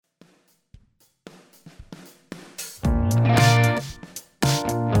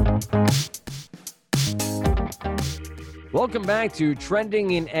Welcome back to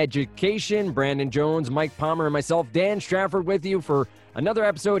Trending in Education. Brandon Jones, Mike Palmer, and myself, Dan Strafford, with you for another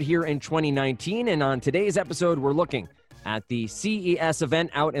episode here in 2019. And on today's episode, we're looking at the CES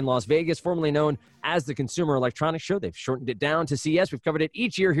event out in Las Vegas, formerly known as the Consumer Electronics Show. They've shortened it down to CES. We've covered it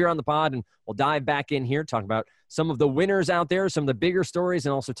each year here on the pod, and we'll dive back in here, talk about some of the winners out there, some of the bigger stories,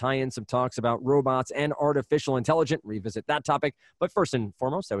 and also tie in some talks about robots and artificial intelligence, revisit that topic. But first and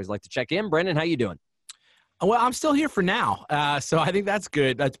foremost, I always like to check in. Brandon, how you doing? Well, I'm still here for now, so I think that's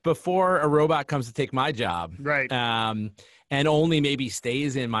good. That's before a robot comes to take my job, right? And only maybe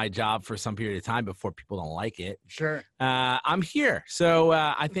stays in my job for some period of time before people don't like it. Sure. I'm here, so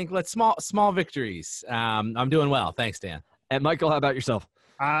I think let's small victories. I'm doing well, thanks, Dan. And Michael, how about yourself?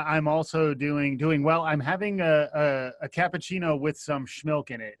 I'm also doing well. I'm having a cappuccino with some schmilk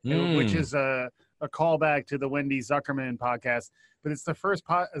in it, which is a callback to the Wendy Zuckerman podcast. But it's the first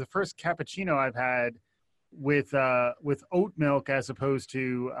cappuccino I've had with oat milk as opposed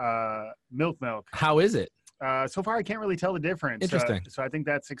to milk. How is it? So far, I can't really tell the difference. Interesting. So I think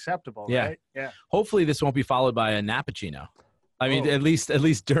that's acceptable. Yeah. Right? Yeah. Hopefully, this won't be followed by a nappuccino. I mean, at least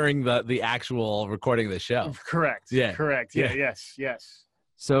during the actual recording of the show. Correct. Yeah. Correct. Yeah. Yes.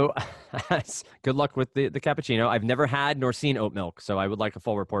 So good luck with the cappuccino. I've never had nor seen oat milk, so I would like a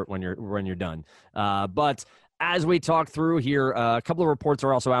full report when you're done. But as we talk through here, a couple of reports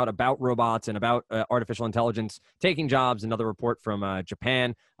are also out about robots and about artificial intelligence taking jobs. Another report from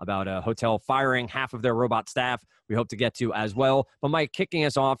Japan about a hotel firing half of their robot staff we hope to get to as well. But Mike, kicking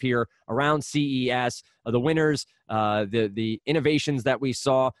us off here around CES, the winners, the innovations that we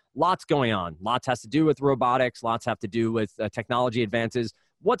saw, lots going on. Lots has to do with robotics. Lots have to do with technology advances.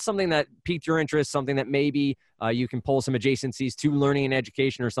 What's something that piqued your interest, something that maybe you can pull some adjacencies to learning and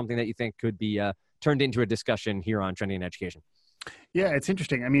education, or something that you think could be turned into a discussion here on Trending in Education? Yeah, it's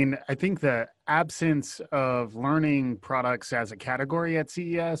interesting. I mean, I think the absence of learning products as a category at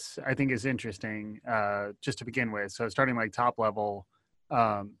CES, I think is interesting just to begin with. So starting like top level,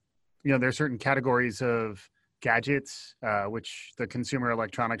 there are certain categories of gadgets, which the Consumer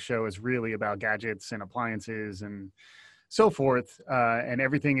Electronics Show is really about gadgets and appliances and so forth. And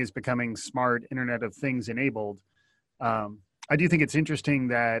everything is becoming smart Internet of Things enabled. I do think it's interesting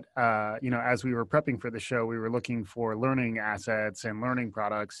that, as we were prepping for the show, we were looking for learning assets and learning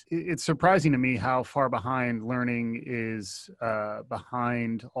products. It's surprising to me how far behind learning is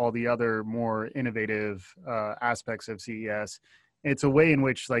behind all the other more innovative aspects of CES. It's a way in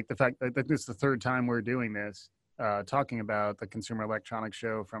which, like the fact that this is the third time we're doing this, talking about the Consumer Electronics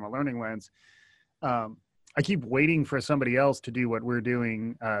Show from a learning lens. I keep waiting for somebody else to do what we're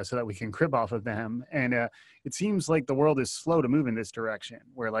doing so that we can crib off of them. And it seems like the world is slow to move in this direction,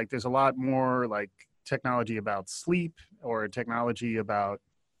 where like there's a lot more like technology about sleep or technology about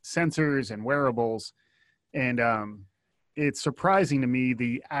sensors and wearables. And it's surprising to me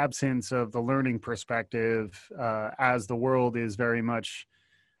the absence of the learning perspective as the world is very much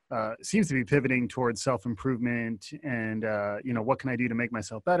seems to be pivoting towards self-improvement and, what can I do to make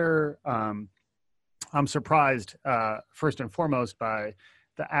myself better? I'm surprised, first and foremost, by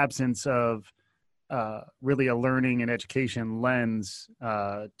the absence of really a learning and education lens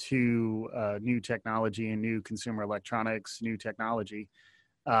to new technology and new consumer electronics, new technology.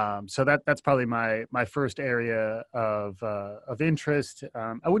 So that's probably my first area of interest.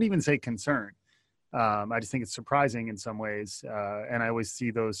 I wouldn't even say concern. I just think it's surprising in some ways, and I always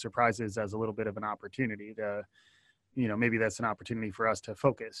see those surprises as a little bit of an opportunity to. Maybe that's an opportunity for us to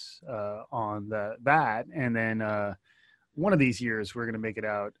focus on that. And then one of these years, we're going to make it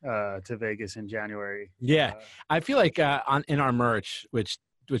out to Vegas in January. Yeah. I feel like in our merch, which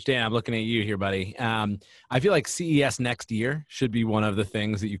Dan, I'm looking at you here, buddy. I feel like CES next year should be one of the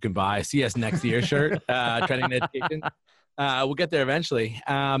things that you can buy. A CES next year shirt, Trending in Education. We'll get there eventually.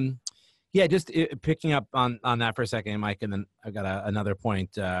 Just picking up on that for a second, Mike, and then I've got another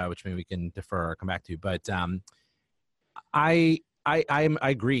point, which maybe we can defer or come back to. But I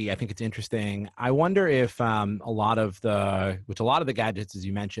agree. I think it's interesting. I wonder if a lot of the gadgets, as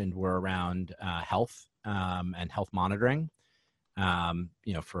you mentioned, were around health and health monitoring. There's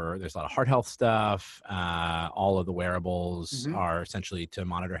a lot of heart health stuff. All of the wearables are essentially to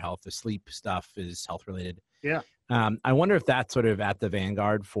monitor health. The sleep stuff is health related. Yeah. I wonder if that's sort of at the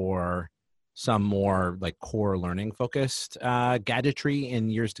vanguard for some more like core learning focused gadgetry in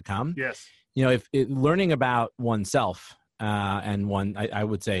years to come. Yes. Learning about oneself and I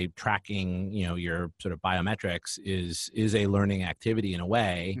would say tracking, your sort of biometrics is a learning activity in a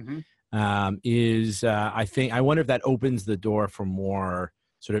way. I wonder if that opens the door for more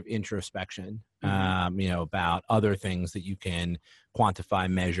sort of introspection, about other things that you can quantify,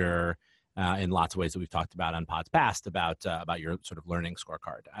 measure, in lots of ways that we've talked about on pods past about your sort of learning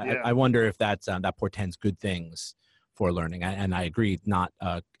scorecard. Yeah. I wonder if that portends good things for learning. And I agree, not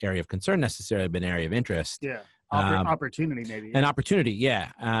an area of concern necessarily, but an area of interest. Yeah. Opportunity maybe. An opportunity,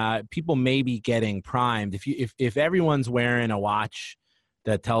 yeah. People may be getting primed. If everyone's wearing a watch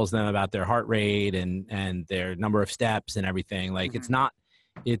that tells them about their heart rate and their number of steps and everything, like it's not,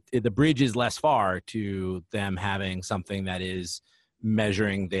 the bridge is less far to them having something that is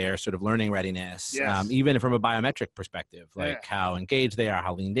measuring their sort of learning readiness, even from a biometric perspective, like how engaged they are,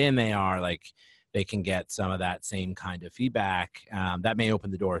 how leaned in they are, like they can get some of that same kind of feedback. That may open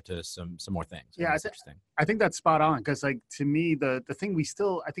the door to some more things. Yeah, interesting. I think that's spot on, because like to me, the thing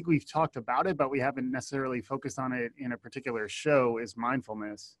I think we've talked about it, but we haven't necessarily focused on it in a particular show, is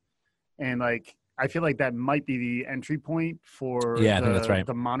mindfulness. And like I feel like that might be the entry point for I think that's right.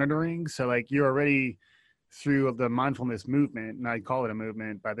 the monitoring. So like you're already through the mindfulness movement, and I call it a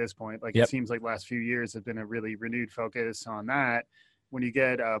movement by this point. Like it seems like the last few years have been a really renewed focus on that. When you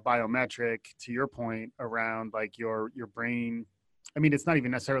get a biometric, to your point, around like your brain, I mean, it's not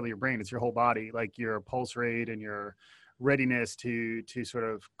even necessarily your brain, it's your whole body, like your pulse rate and your readiness to sort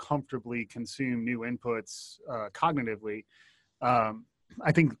of comfortably consume new inputs cognitively. I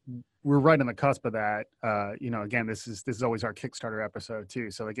think we're right on the cusp of that. Again, this is always our Kickstarter episode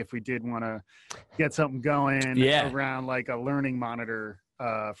too. So like if we did want to get something going around like a learning monitor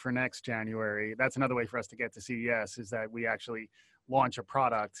for next January, that's another way for us to get to CES, is that we actually launch a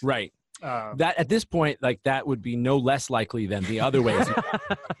product. Right. That at this point, like that would be no less likely than the other ways. But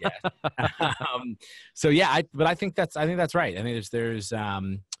I think that's right. I think there's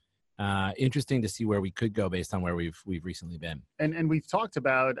interesting to see where we could go based on where we've recently been. And we've talked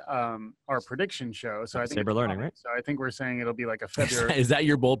about our prediction show. So I think Saber Learning, right? So I think we're saying it'll be like a February. Is that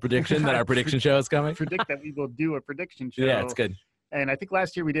your bold prediction that our prediction show is coming? Predict that we will do a prediction show. Yeah, it's good. And I think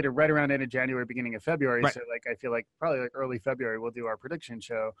last year we did it right around end of January, beginning of February. Right. So like, I feel like probably like early February, we'll do our prediction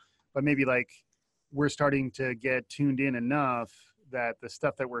show, but maybe like we're starting to get tuned in enough that the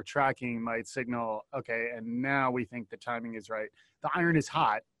stuff that we're tracking might signal, okay, and now we think the timing is right. The iron is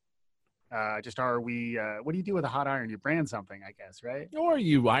hot. What do you do with a hot iron? You brand something, I guess, right? Or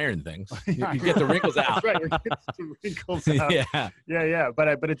you iron things. You get the wrinkles out. That's right. You get the wrinkles out. Yeah.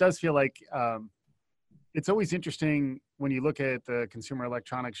 But it does feel like, it's always interesting when you look at the Consumer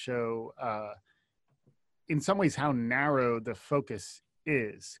Electronics Show, in some ways how narrow the focus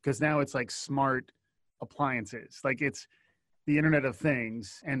is, because now it's like smart appliances, like it's the Internet of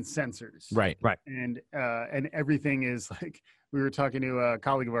Things and sensors. Right. And everything is like, we were talking to a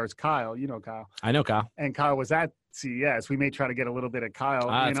colleague of ours, Kyle. You know Kyle. I know Kyle. And Kyle was at CES. We may try to get a little bit of Kyle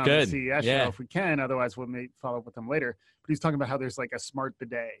in on good. the CES show if we can. Otherwise, we may follow up with him later. But he's talking about how there's like a smart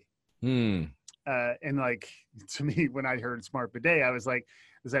bidet. And like, to me, when I heard smart bidet, I was like,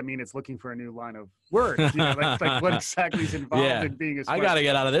 does that mean it's looking for a new line of work? Like what exactly is involved in being a smart I got to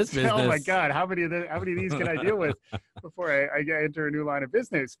get out of this business. Oh my God. How many of these can I deal with before I enter a new line of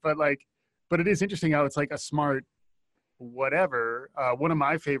business? But it is interesting how it's like a smart whatever. One of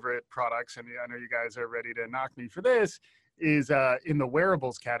my favorite products, and I know you guys are ready to knock me for this, is in the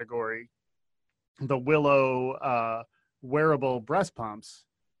wearables category, the Willow wearable breast pumps.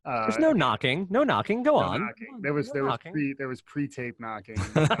 There's no knocking. Go on. Knocking. There was pre-tape knocking.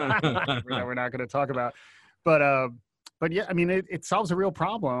 We're not going to talk about, but yeah, I mean, it solves a real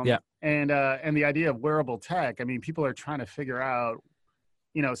problem. Yeah. And the idea of wearable tech, I mean, people are trying to figure out,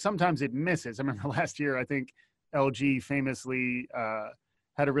 sometimes it misses. I remember last year, I think LG famously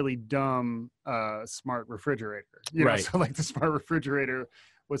had a really dumb smart refrigerator. Right. So like the smart refrigerator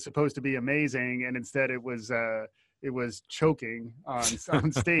was supposed to be amazing, and instead it was choking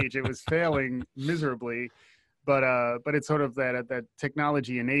on stage. It was failing miserably, but it's sort of that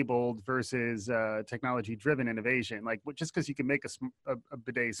technology enabled versus technology driven innovation. Like just because you can make a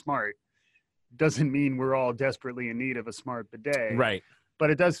bidet smart doesn't mean we're all desperately in need of a smart bidet. Right. But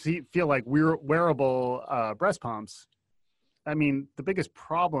it does feel like wearable breast pumps. I mean, the biggest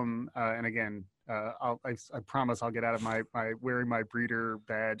problem, and again, I promise I'll get out of my wearing my breeder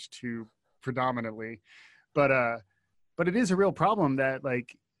badge too predominantly, but it is a real problem that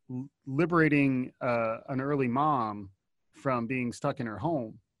like liberating an early mom from being stuck in her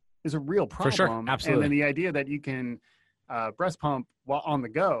home is a real problem. For sure, absolutely. And then the idea that you can breast pump while on the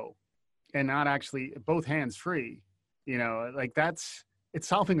go and not actually both hands free, like it's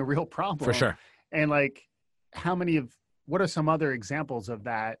solving a real problem. For sure. And like, what are some other examples of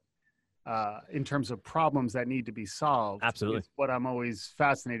that in terms of problems that need to be solved? Absolutely. Is what I'm always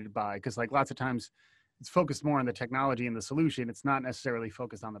fascinated by, because like lots of times it's focused more on the technology and the solution. It's not necessarily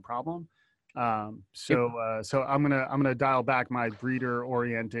focused on the problem. So I'm gonna dial back my breeder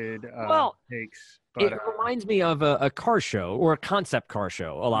oriented Well, takes. it But reminds me of a car show or a concept car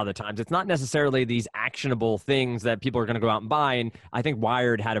show a lot of the times. It's not necessarily these actionable things that people are going to go out and buy. And I think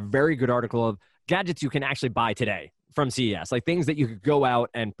Wired had a very good article of gadgets you can actually buy today from CES, like things that you could go out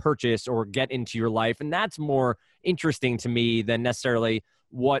and purchase or get into your life. And that's more interesting to me than necessarily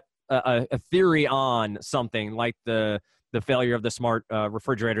what a theory on something like the failure of the smart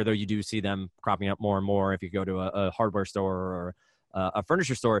refrigerator, though you do see them cropping up more and more if you go to a hardware store or a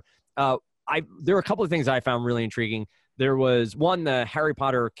furniture store. There were a couple of things I found really intriguing. There was one, the Harry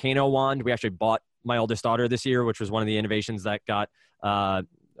Potter Kano wand. We actually bought my oldest daughter this year, which was one of the innovations that got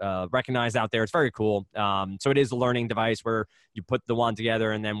recognized out there. It's very cool. So it is a learning device where you put the wand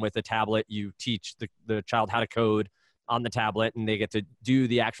together, and then with a tablet, you teach the child how to code on the tablet, and they get to do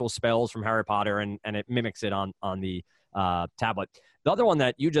the actual spells from Harry Potter, and it mimics it on the tablet. The other one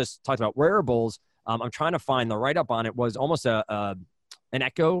that you just talked about, wearables, I'm trying to find the write-up on it, was almost an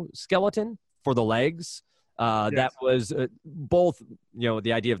exoskeleton for the legs. Yes. That was both,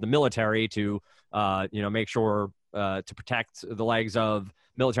 the idea of the military to, make sure to protect the legs of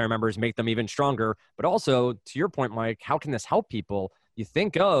military members, make them even stronger. But also, to your point, Mike, how can this help people? You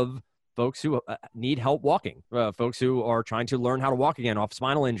think of folks who need help walking, folks who are trying to learn how to walk again off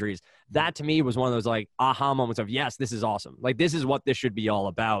spinal injuries. That to me was one of those like aha moments of, yes, this is awesome. Like, this is what this should be all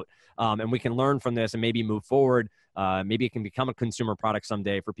about. And we can learn from this and maybe move forward. Maybe it can become a consumer product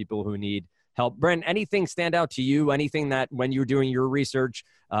someday for people who need help. Brent, anything stand out to you? Anything that when you're doing your research,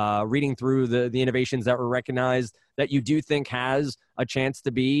 reading through the innovations that were recognized, that you do think has a chance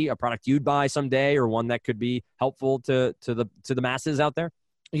to be a product you'd buy someday, or one that could be helpful to the masses out there?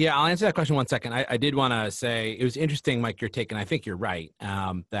 Yeah, I'll answer that question 1 second. I did want to say it was interesting, Mike, your take, and I think you're right,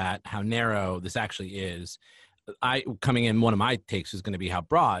 that how narrow this actually is. Coming in, one of my takes is going to be how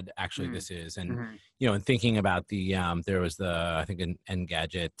broad actually this is. And, and thinking about there was I think an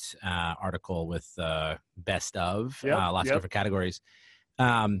Engadget article with best of lots of different categories.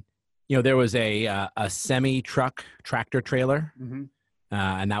 There was a semi-truck tractor trailer.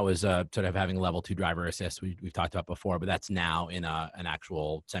 And that was sort of having level 2 driver assist we've talked about before, but that's now in an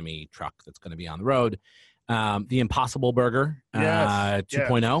actual semi truck that's going to be on the road. The Impossible Burger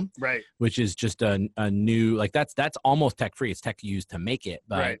 2.0, right, which is just a new, like that's almost tech free. It's tech used to make it,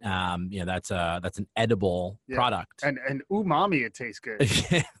 but that's an edible product. And umami, it tastes good.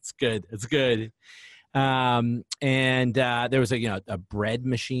 It's good. It's good. And there was a bread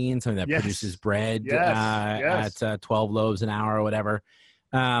machine, something that produces bread at 12 loaves an hour or whatever.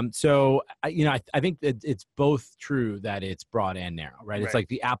 So I think that it's both true that it's broad and narrow, right? It's like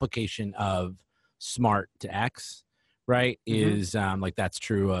the application of smart to X, right? Is like that's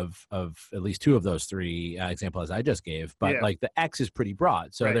true of at least 2 of those 3 examples I just gave, but like the X is pretty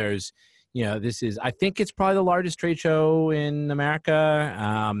broad. So there's, I think it's probably the largest trade show in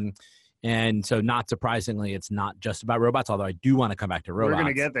America. And so not surprisingly, it's not just about robots, although I do want to come back to robots. We're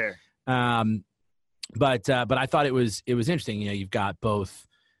going to get there. But I thought it was interesting. You've got both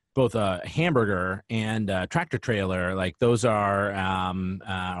a hamburger and a tractor trailer. Like those are,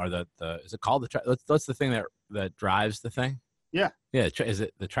 or is it called what's the thing that drives the thing? Yeah. Is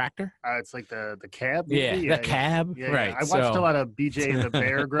it the tractor? It's like the cab. Maybe? The cab. Yeah, right. I watched a lot of BJ and the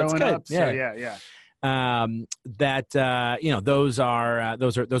Bear growing up. So yeah.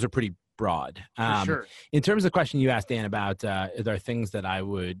 Those are pretty broad. For sure. In terms of the question you asked, Dan, about are there things that I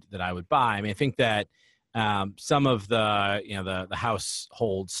would buy? I mean, I think that some of the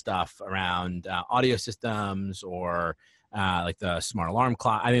household stuff around audio systems or like the smart alarm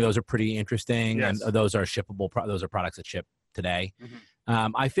clock, I think those are pretty interesting, and those are shippable. Those are products that ship today.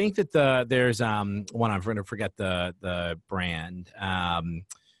 I think that there's one, I'm going to forget the brand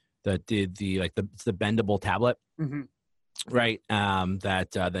that did it's the bendable tablet. Right. That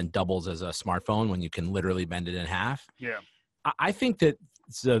then doubles as a smartphone when you can literally bend it in half. Yeah. I think that,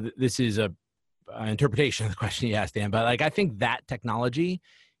 so this is a interpretation of the question you asked, Dan, but like, I think that technology,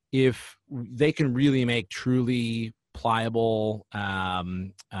 if they can really make truly pliable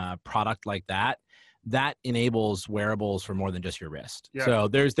product like that enables wearables for more than just your wrist. Yeah. So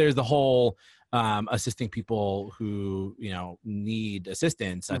there's the whole assisting people who, need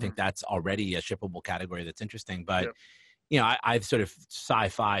assistance. I think that's already a shippable category that's interesting, but I've sort of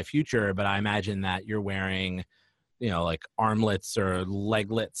sci-fi future, but I imagine that you're wearing, like armlets or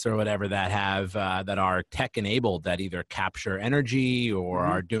leglets or whatever that have that are tech enabled, that either capture energy or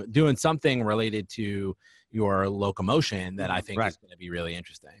are doing something related to your locomotion that I think is going to be really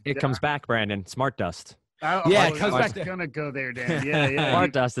interesting. It comes back, Brandon. Smart dust. Yeah, it I comes was back to gonna go there, Dan. Yeah, yeah.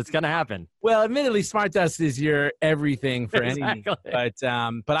 Smart dust. It's gonna happen. well, admittedly, smart dust is your everything for any need.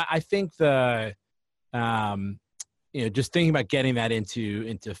 Exactly. But I think um, just thinking about getting that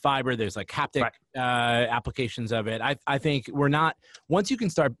into fiber, there's like haptic applications of it. I think we're not, once you can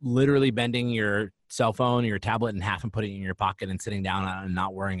start literally bending your cell phone or your tablet in half and putting it in your pocket and sitting down on it and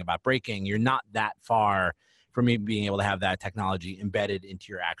not worrying about breaking, you're not that far from me being able to have that technology embedded into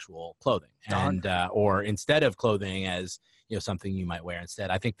your actual clothing and or instead of clothing as something you might wear instead.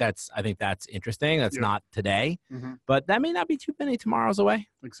 I think that's interesting. That's not today, but that may not be too many tomorrows away.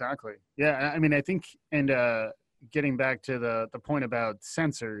 Exactly. Yeah. I mean, I think, and getting back to the point about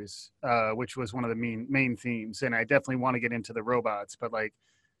sensors, which was one of the main themes, and I definitely want to get into the robots, but like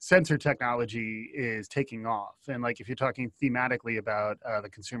sensor technology is taking off. And like if you're talking thematically about the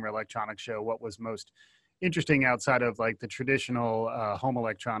Consumer Electronics Show, what was most interesting outside of like the traditional home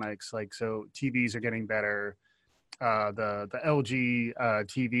electronics, like so TVs are getting better. The LG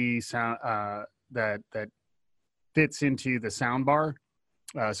TV sound that fits into the sound bar,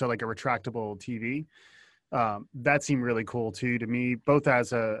 so like a retractable TV. That seemed really cool too to me, both as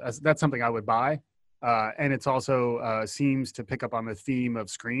that's something I would buy, and it's also seems to pick up on the theme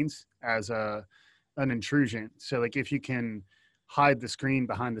of screens as an intrusion. So like if you can hide the screen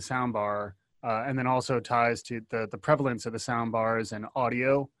behind the sound bar, and then also ties to the prevalence of the sound bars and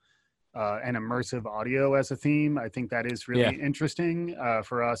audio and immersive audio as a theme. I think that is really interesting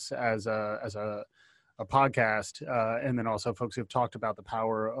for us as a podcast, and then also folks who have talked about the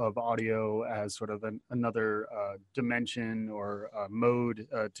power of audio as sort of another dimension or mode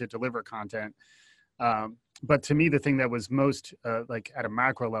to deliver content. But to me, the thing that was most like at a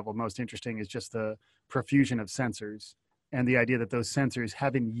macro level, most interesting is just the profusion of sensors and the idea that those sensors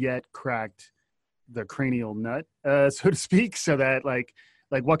haven't yet cracked the cranial nut, so to speak, so that like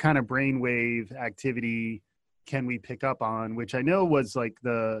what kind of brainwave activity can we pick up on, which I know was like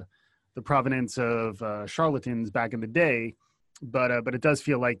the provenance of charlatans back in the day, but it does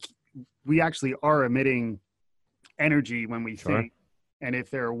feel like we actually are emitting energy when we think, and if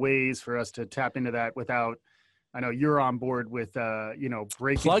there are ways for us to tap into that without, I know you're on board with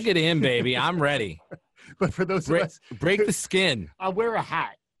breaking. Plug it in, baby. I'm ready. But for those of us, break the skin. I'll wear a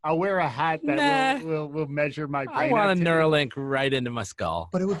hat that will measure my brain I want activity. a Neuralink right into my skull.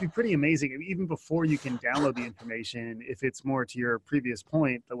 But it would be pretty amazing, even before you can download the information, if it's more to your previous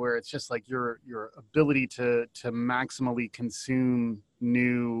point, where it's just like your ability to maximally consume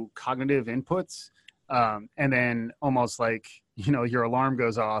new cognitive inputs, and then almost like, your alarm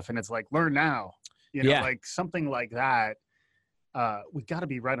goes off and it's like, learn now, like something like that. We got to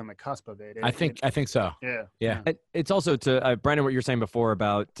be right on the cusp of it. I think so. Yeah. It's also to Brandon, what you're saying before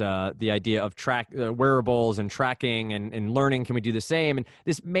about the idea of wearables and tracking and learning. Can we do the same? And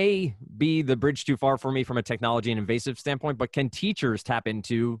this may be the bridge too far for me from a technology and invasive standpoint, but can teachers tap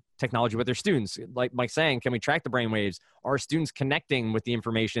into technology with their students? Like Mike's saying, can we track the brainwaves? Are students connecting with the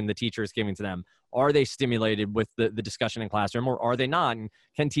information the teacher is giving to them? Are they stimulated with the discussion in classroom, or are they not? And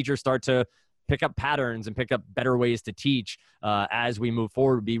can teachers start to pick up patterns and pick up better ways to teach as we move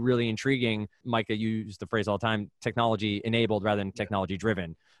forward? Would be really intriguing. Micah used the phrase all the time, technology enabled rather than technology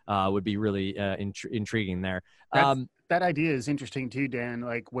driven, would be really intriguing there. That idea is interesting too, Dan,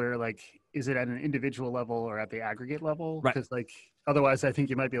 like where, like, is it at an individual level or at the aggregate level? Right. Because like, otherwise I think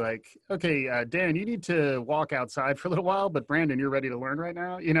you might be like, okay, Dan, you need to walk outside for a little while, but Brandon, you're ready to learn right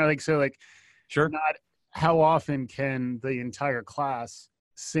now. Sure. Not how often can the entire class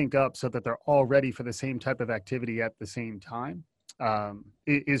sync up so that they're all ready for the same type of activity at the same time,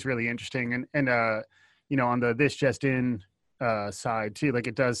 it is really interesting. And on the This Just In side too, like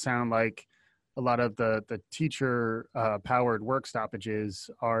it does sound like a lot of the teacher powered work stoppages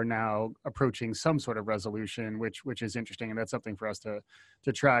are now approaching some sort of resolution, which is interesting. And that's something for us to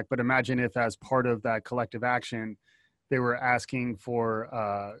track. But imagine if, as part of that collective action, they were asking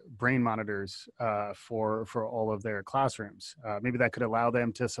for brain monitors for all of their classrooms. Maybe that could allow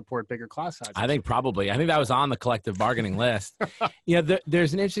them to support bigger class sizes. I think that was on the collective bargaining list.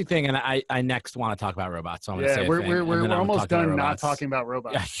 There's an interesting thing, and I next want to talk about robots. So I'm going to say we're almost done not talking about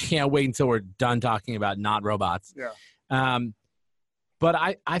robots. I can't wait until we're done talking about not robots. Yeah. But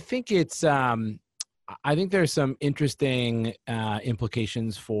I think it's I think there's some interesting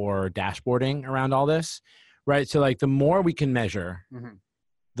implications for dashboarding around all this. Right. So like the more we can measure,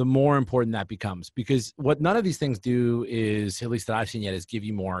 the more important that becomes, because what none of these things do is, at least that I've seen yet, is give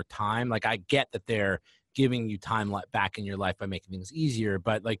you more time. Like I get that they're giving you time back in your life by making things easier,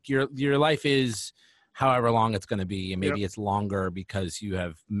 but like your life is however long it's going to be. And maybe it's longer because you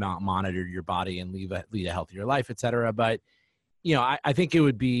have monitored your body and lead a healthier life, et cetera. But, I think it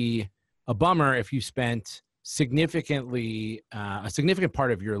would be a bummer if you spent a significant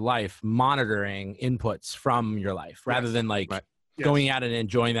part of your life monitoring inputs from your life rather Yes. than like Right. going out and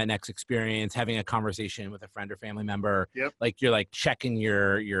enjoying that next experience, having a conversation with a friend or family member. Yep. Like you're like checking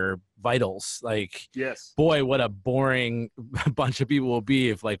your vitals. Like, Yes. boy, what a boring bunch of people will be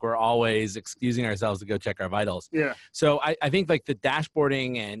if like we're always excusing ourselves to go check our vitals. Yeah. So I think like the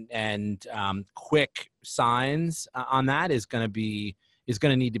dashboarding and quick signs on that is going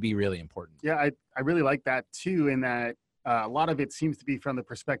to need to be really important. Yeah, I really like that too, in that a lot of it seems to be from the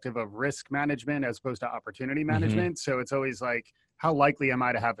perspective of risk management as opposed to opportunity management. So it's always like, how likely am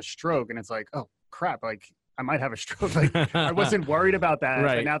I to have a stroke? And it's like, oh crap, like I might have a stroke. Like I wasn't worried about that,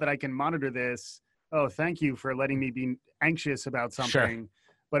 Right. but now that I can monitor this, oh, thank you for letting me be anxious about something. Sure.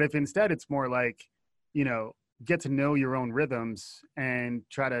 But if instead it's more like, you know, get to know your own rhythms and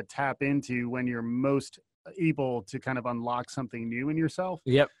try to tap into when you're most able to kind of unlock something new in yourself.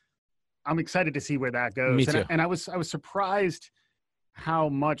 Yep. I'm excited to see where that goes. Me too. And I was surprised how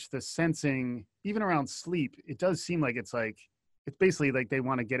much the sensing, even around sleep, it does seem like it's basically like they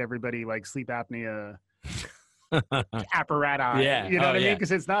want to get everybody like sleep apnea apparatus. Yeah. You know what I mean? Yeah.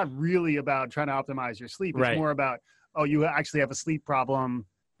 Because it's not really about trying to optimize your sleep. It's Right. more about, oh, you actually have a sleep problem.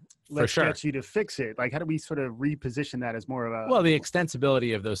 Let's sure. get you to fix it. Like, how do we sort of reposition that as more of a Well, the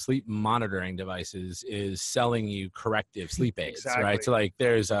extensibility of those sleep monitoring devices is selling you corrective sleep aids, right? Exactly. So like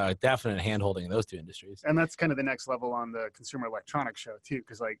there's a definite hand-holding in those two industries. and that's kind of the next level on the consumer electronics show too,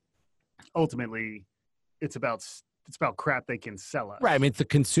 because like ultimately it's about crap they can sell us. Right. I mean, the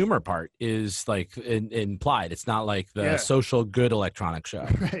consumer part is like implied. It's not like the Yeah. social good electronic show,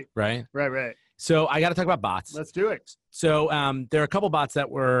 right right? So I got to talk about bots. Let's do it. So there are a couple bots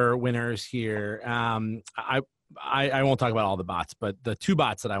that were winners here. I won't talk about all the bots, but the two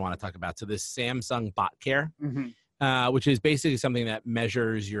bots that I want to talk about. So this Samsung Bot Care, which is basically something that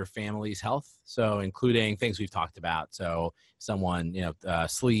measures your family's health. So including things we've talked about. So someone,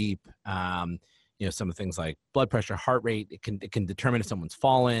 sleep, some of the things like blood pressure, heart rate. It can determine if someone's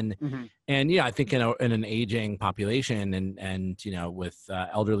fallen. And I think in an aging population and with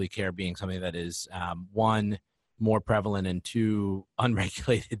elderly care being something that is one, more prevalent, and two,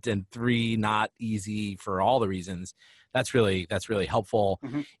 unregulated, and three, not easy for all the reasons. That's really helpful.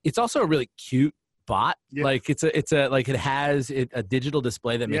 It's also a really cute bot. Yeah. Like it has a digital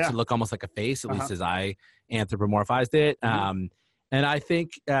display that makes Yeah. it look almost like a face, at least as I anthropomorphized it. And I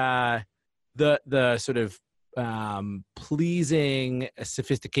think the sort of pleasing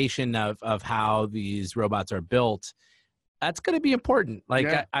sophistication of how these robots are built, that's going to be important. Like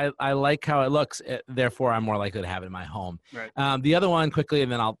Yeah. I like how it looks, therefore I'm more likely to have it in my home. Right. The other one quickly,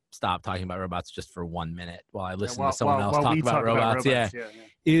 and then I'll stop talking about robots just for 1 minute while I listen to someone else talk we about robots. Yeah.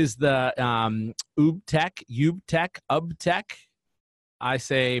 Is the UBTech, I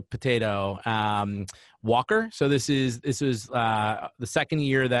say potato, walker. So this was the second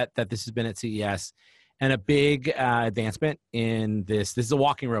year that this has been at CES, and a big advancement in this. This is a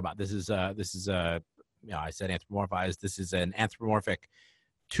walking robot. This is I said anthropomorphized. This is an anthropomorphic,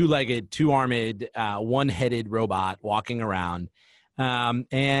 two-legged, two-armed, one-headed robot walking around.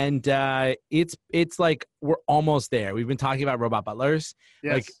 And it's like we're almost there. We've been talking about robot butlers.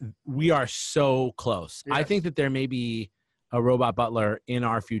 Yes. Like we are so close. I Yes. think that there may be a robot butler in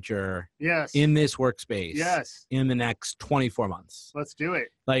our future, Yes. in this workspace, Yes. in the next 24 months. Let's do it.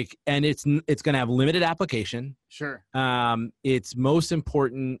 Like, and it's going to have limited application. Sure. Its most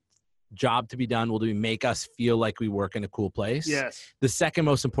important job to be done will be make us feel like we work in a cool place. Yes. The second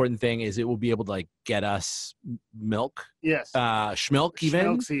most important thing is it will be able to like get us milk, Yes. schmilk even,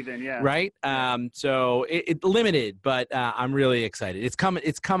 Schmilks even, yeah. right? So it limited, but I'm really excited. It's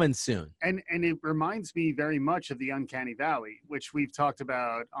coming soon. And it reminds me very much of the Uncanny Valley, which we've talked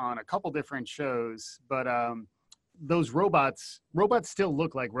about on a couple different shows. But those robots still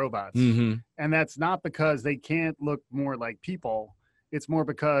look like robots, Mm-hmm. and that's not because they can't look more like people. It's more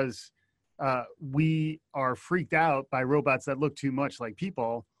because we are freaked out by robots that look too much like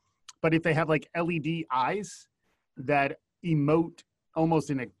people. But if they have like LED eyes that emote almost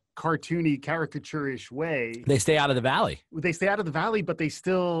in a cartoony, caricaturish way, They stay out of the valley. they stay out of the valley, but they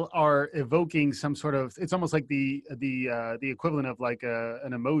still are evoking some sort of. It's almost like the equivalent of like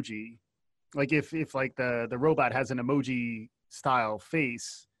an emoji. Like if like the robot has an emoji style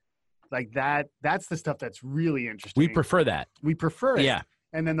face, like that's the stuff that's really interesting. We prefer that. We prefer it. Yeah.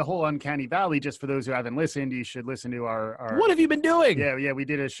 And then the whole Uncanny Valley, just for those who haven't listened, you should listen to our What have you been doing? yeah, we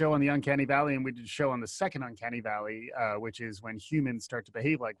did a show on the Uncanny Valley, and we did a show on the second Uncanny Valley, which is when humans start to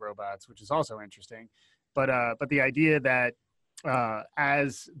behave like robots, which is also interesting. But the idea that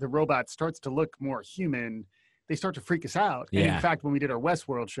as the robot starts to look more human, they start to freak us out. And in Yeah. fact, when we did our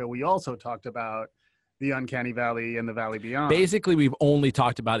Westworld show, we also talked about the Uncanny Valley and the Valley Beyond. Basically, we've only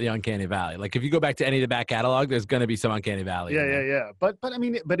talked about the Uncanny Valley. Like if you go back to any of the back catalog, there's going to be some Uncanny Valley. Yeah. But I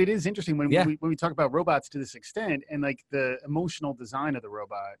mean, but it is interesting when Yeah. we talk about robots to this extent, and like the emotional design of the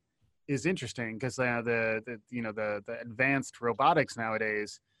robot is interesting because the advanced robotics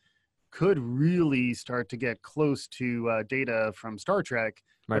nowadays could really start to get close to data from Star Trek.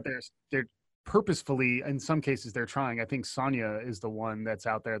 Right. But they're purposefully, in some cases, they're trying. I think Sonya is the one that's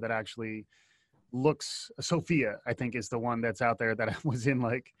out there that actually looks. Sophia, I think, is the one that's out there that was in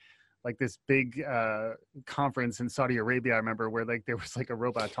like this big conference in Saudi Arabia. I remember where like there was like a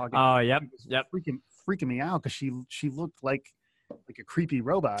robot talking. Oh, yep, It was yep. freaking me out because she looked like a creepy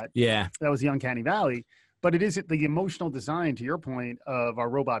robot. Yeah. That was the Uncanny Valley. But it is the emotional design, to your point, of our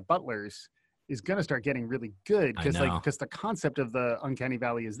robot butlers is going to start getting really good because the concept of the Uncanny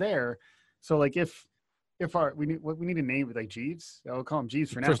Valley is there. So like if we need a name like Jeeves, I'll call him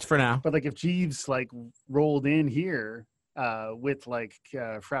Jeeves for now. For now. But like if Jeeves like rolled in here with like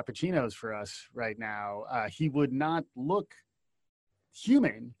frappuccinos for us right now, he would not look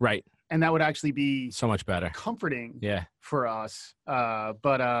human, Right. and that would actually be So much better. comforting Yeah. for us.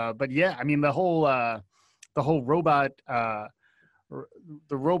 But yeah, I mean the whole robot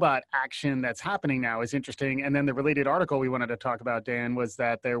the robot action that's happening now is interesting. And then the related article we wanted to talk about, Dan, was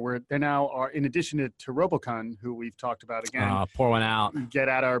that there now are, in addition to Robocon, who we've talked about again, Pour one out. get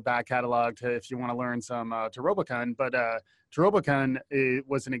at our back catalog if you want to learn some to Robocon. But to Robocon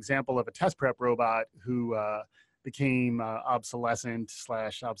was an example of a test prep robot who became obsolescent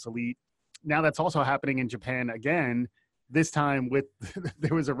 / obsolete. Now that's also happening in Japan again. This time with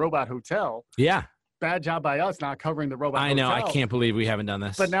there was a robot hotel. Yeah. Bad job by us not covering the robot. I know. hotel. I can't believe we haven't done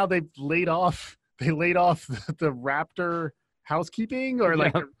this. But now they've laid off. They laid off the Raptor housekeeping, or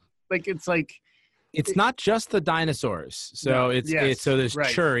like, it's like it's not just the dinosaurs. So No, it's yes, so there's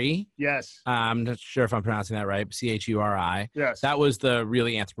right. Churi. yes, I'm not sure if I'm pronouncing that right. Churi. yes, That was the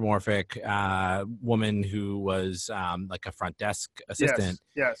really anthropomorphic woman who was like a front desk assistant.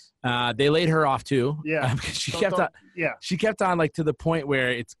 Yes. They laid her off too. Yeah. Because she Don't- kept on. Yeah. She kept on like to the point where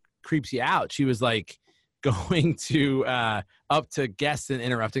it creeps you out. She was like going to up to guests and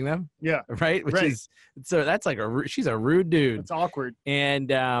interrupting them. Yeah. Right. Which Right. is so that's like she's a rude dude. It's awkward. And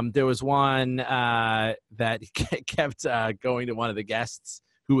there was one that kept going to one of the guests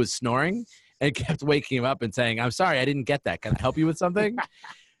who was snoring and kept waking him up and saying, "I'm sorry, I didn't get that. Can I help you with something?"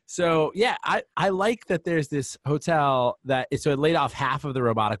 So yeah, I like that there's this hotel so it laid off half of the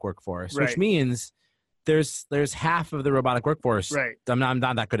robotic workforce, which Right. means there's half of the robotic workforce. Right. I'm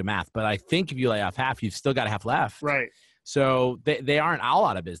not that good at math, but I think if you lay off half, you've still got half left. Right. So they aren't all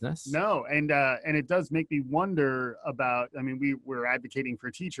out of business. No, and it does make me wonder about. I mean, we're advocating for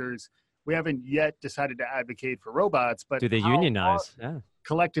teachers. We haven't yet decided to advocate for robots, but Do they how unionize? far- Yeah.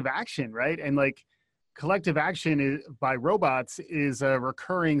 collective action, right? And like collective action by robots is a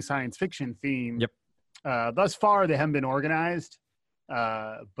recurring science fiction theme. Yep. Thus far, they haven't been organized,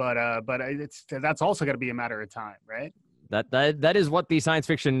 but that's also got to be a matter of time, right? That is what the science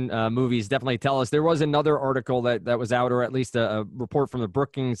fiction movies definitely tell us. There was another article that was out, or at least a report from the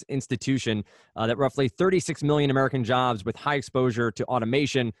Brookings Institution, that roughly 36 million American jobs with high exposure to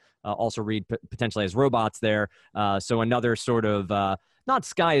automation also read potentially as robots there. So another sort of not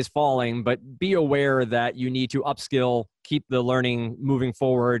sky is falling, but be aware that you need to upskill, keep the learning moving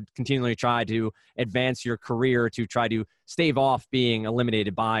forward, continually try to advance your career to try to stave off being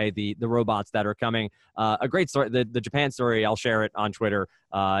eliminated by the robots that are coming. A great story, the Japan story, I'll share it on Twitter,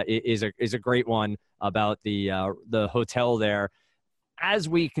 is a great one about the hotel there. As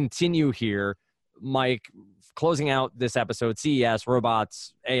we continue here, Mike, closing out this episode, CES,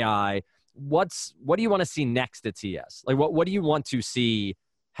 robots, AI, what do you want to see next at CES? Like what do you want to see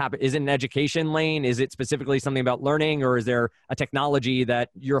happen? Is it an education lane? Is it specifically something about learning, or is there a technology that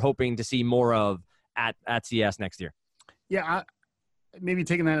you're hoping to see more of at CES next year? Yeah, maybe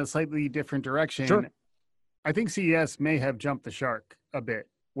taking that in a slightly different direction. Sure. I think CES may have jumped the shark a bit,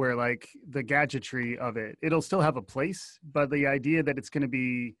 where like the gadgetry of it'll still have a place, but the idea that it's going to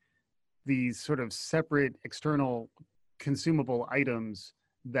be these sort of separate external consumable items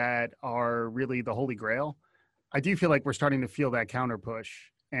that are really the holy grail. I do feel like we're starting to feel that counter push.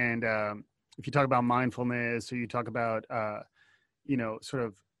 And if you talk about mindfulness, or you talk about, sort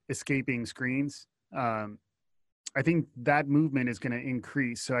of escaping screens, I think that movement is going to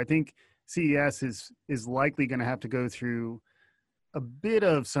increase. So I think CES is likely going to have to go through a bit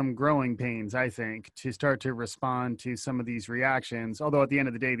of some growing pains, I think, to start to respond to some of these reactions. Although at the end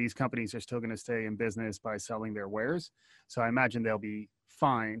of the day, these companies are still going to stay in business by selling their wares. So I imagine they'll be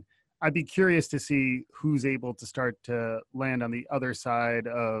fine. I'd be curious to see who's able to start to land on the other side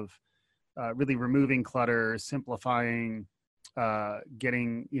of really removing clutter, simplifying,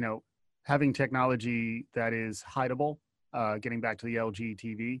 getting, having technology that is hideable, getting back to the LG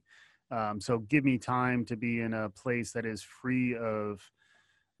TV. So give me time to be in a place that is free of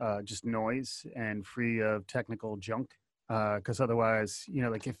just noise and free of technical junk. Because otherwise,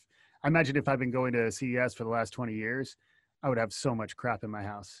 I imagine if I've been going to CES for the last 20 years, I would have so much crap in my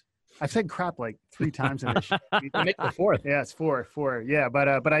house. I've said crap like 3 times in this show. Make the 4th. Yeah, it's 4. Yeah,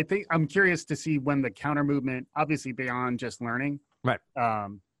 but I think I'm curious to see when the counter movement, obviously beyond just learning, right?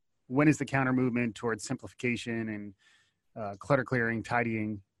 When is the counter movement towards simplification and clutter clearing,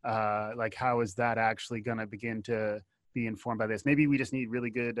 tidying? Like, how is that actually going to begin to be informed by this? Maybe we just need really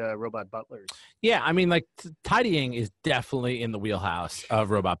good robot butlers. Yeah, I mean, like tidying is definitely in the wheelhouse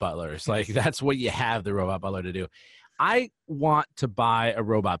of robot butlers. Like that's what you have the robot butler to do. I want to buy a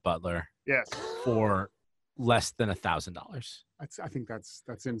robot butler. Yes. For less than $1,000. I think that's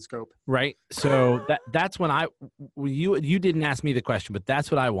in scope. Right. So that's when you didn't ask me the question, but that's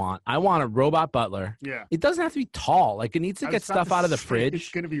what I want. I want a robot butler. Yeah. It doesn't have to be tall. Like it needs to get stuff out of the fridge.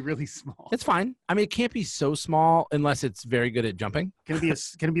 It's going to be really small. It's fine. I mean, it can't be so small unless it's very good at jumping. Can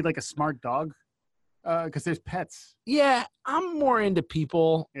it be like a smart dog? Because there's pets. Yeah, I'm more into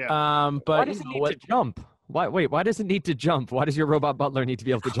people. Yeah. But why does it need to jump? Why does it need to jump? Why does your robot butler need to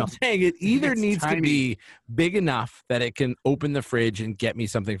be able to jump? I'm saying it either needs tiny. to be big enough that it can open the fridge and get me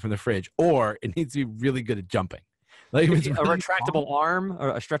something from the fridge, or it needs to be really good at jumping. Like a retractable arm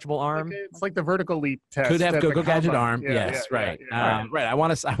or a stretchable arm. It's like the vertical leap test. Could have Go Gadget arm. Yeah, yes, yeah, right. Yeah. Right. I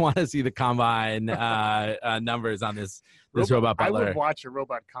want to see the combine numbers on this robot butler. I would watch a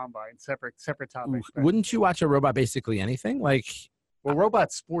robot combine. Separate topic. Wouldn't you watch a robot basically anything? Like, well,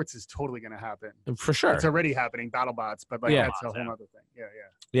 robot sports is totally going to happen. For sure. It's already happening, BattleBots, but that's a whole other thing.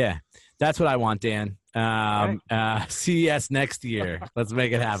 Yeah. That's what I want, Dan. CES next year. Let's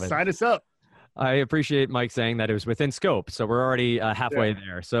make it happen. Sign us up. I appreciate Mike saying that it was within scope. So we're already halfway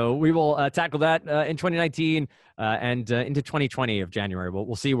there. So we will tackle that in 2019 and into 2020 of January.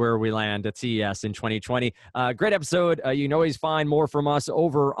 We'll see where we land at CES in 2020. Great episode. You can always find more from us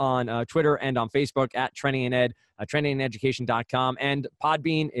over on Twitter and on Facebook at Trending in Ed, trendingineducation.com. And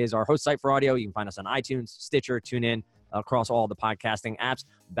Podbean is our host site for audio. You can find us on iTunes, Stitcher, TuneIn, across all the podcasting apps.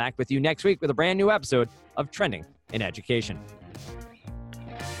 Back with you next week with a brand new episode of Trending in Education.